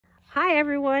Hi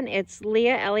everyone, it's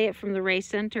Leah Elliott from the Ray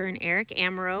Center and Eric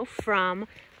Amaro from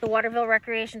the Waterville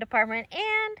Recreation Department,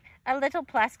 and a little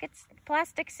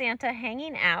plastic Santa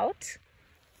hanging out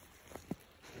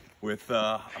with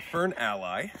a fern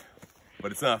ally,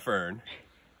 but it's not a fern,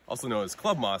 also known as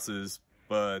club mosses,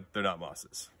 but they're not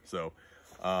mosses. So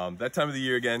that time of the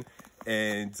year again,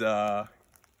 and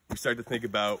we start to think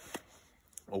about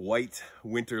a white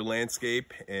winter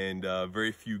landscape and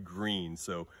very few greens.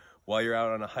 So while you're out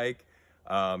on a hike,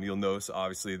 you'll notice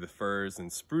obviously the firs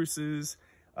and spruces,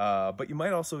 but you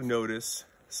might also notice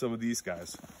some of these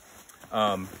guys.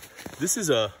 This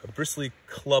is a bristly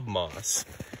club moss,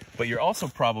 but you're also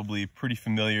probably pretty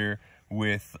familiar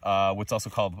with what's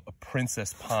also called a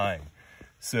princess pine.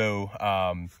 So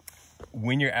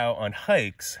when you're out on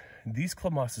hikes, these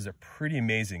club mosses are pretty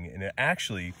amazing, and it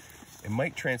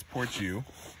might transport you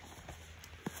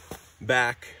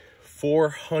back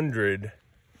 400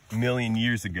 million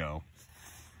years ago.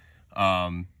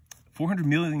 400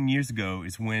 million years ago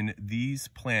is when these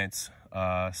plants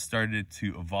started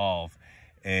to evolve,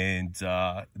 and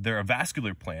they're a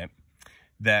vascular plant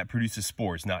that produces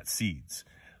spores, not seeds.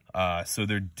 So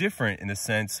they're different in the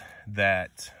sense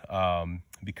that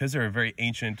because they're a very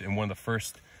ancient and one of the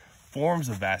first forms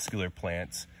of vascular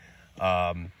plants,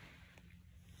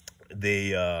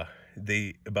 they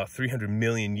about 300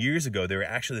 million years ago, they were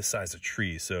actually the size of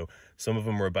trees. So some of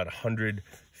them were about 100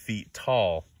 feet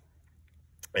tall,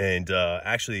 and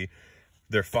actually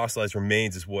their fossilized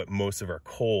remains is what most of our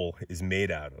coal is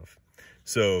made out of.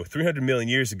 So 300 million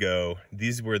years ago,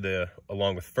 these were,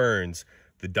 along with ferns,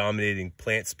 the dominating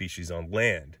plant species on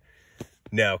land.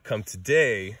 Now come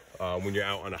today, when you're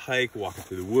out on a hike, walking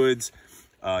through the woods,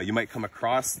 you might come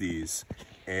across these,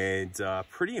 and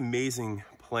pretty amazing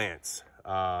plants.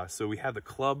 So we have the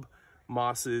club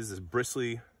mosses, this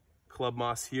bristly club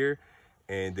moss here,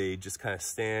 and they just kind of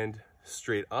stand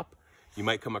straight up. You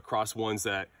might come across ones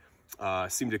that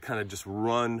seem to kind of just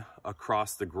run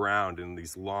across the ground in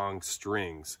these long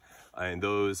strings, and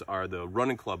those are the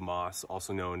running club moss,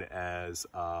 also known as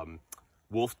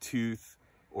wolf tooth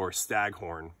or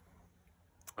staghorn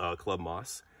club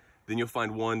moss. Then you'll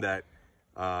find one that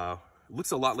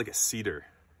looks a lot like a cedar.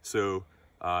 So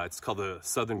it's called the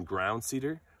southern ground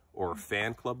cedar or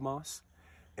fan club moss.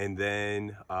 And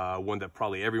then one that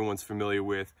probably everyone's familiar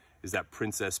with is that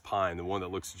princess pine, the one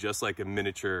that looks just like a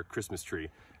miniature Christmas tree.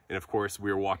 And of course,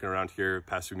 we were walking around here the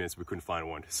past few minutes, we couldn't find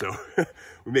one. So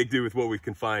we make do with what we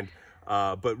can find.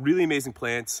 But really amazing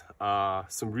plants.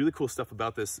 Some really cool stuff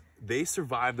about this. They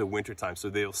survive the winter time, so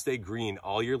they'll stay green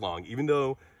all year long, even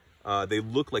though they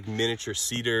look like miniature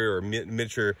cedar or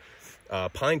miniature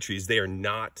pine trees. They are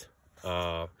not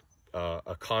a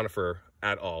conifer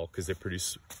at all, because they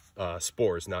produce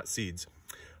spores, not seeds.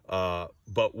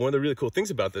 But one of the really cool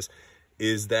things about this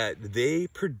is that they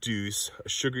produce a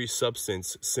sugary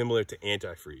substance similar to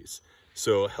antifreeze.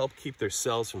 So it'll help keep their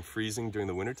cells from freezing during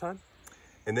the wintertime.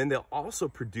 And then they'll also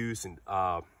produce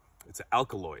it's an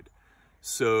alkaloid.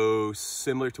 So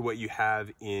similar to what you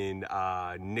have in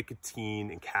nicotine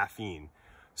and caffeine.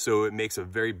 So it makes a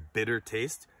very bitter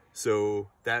taste. So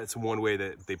that's one way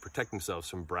that they protect themselves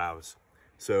from browse.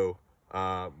 So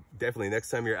definitely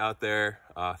next time you're out there,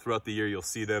 throughout the year, you'll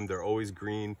see them. They're always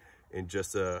green and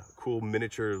just a cool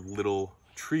miniature little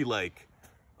tree-like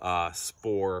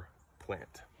spore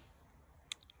plant.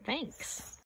 Thanks.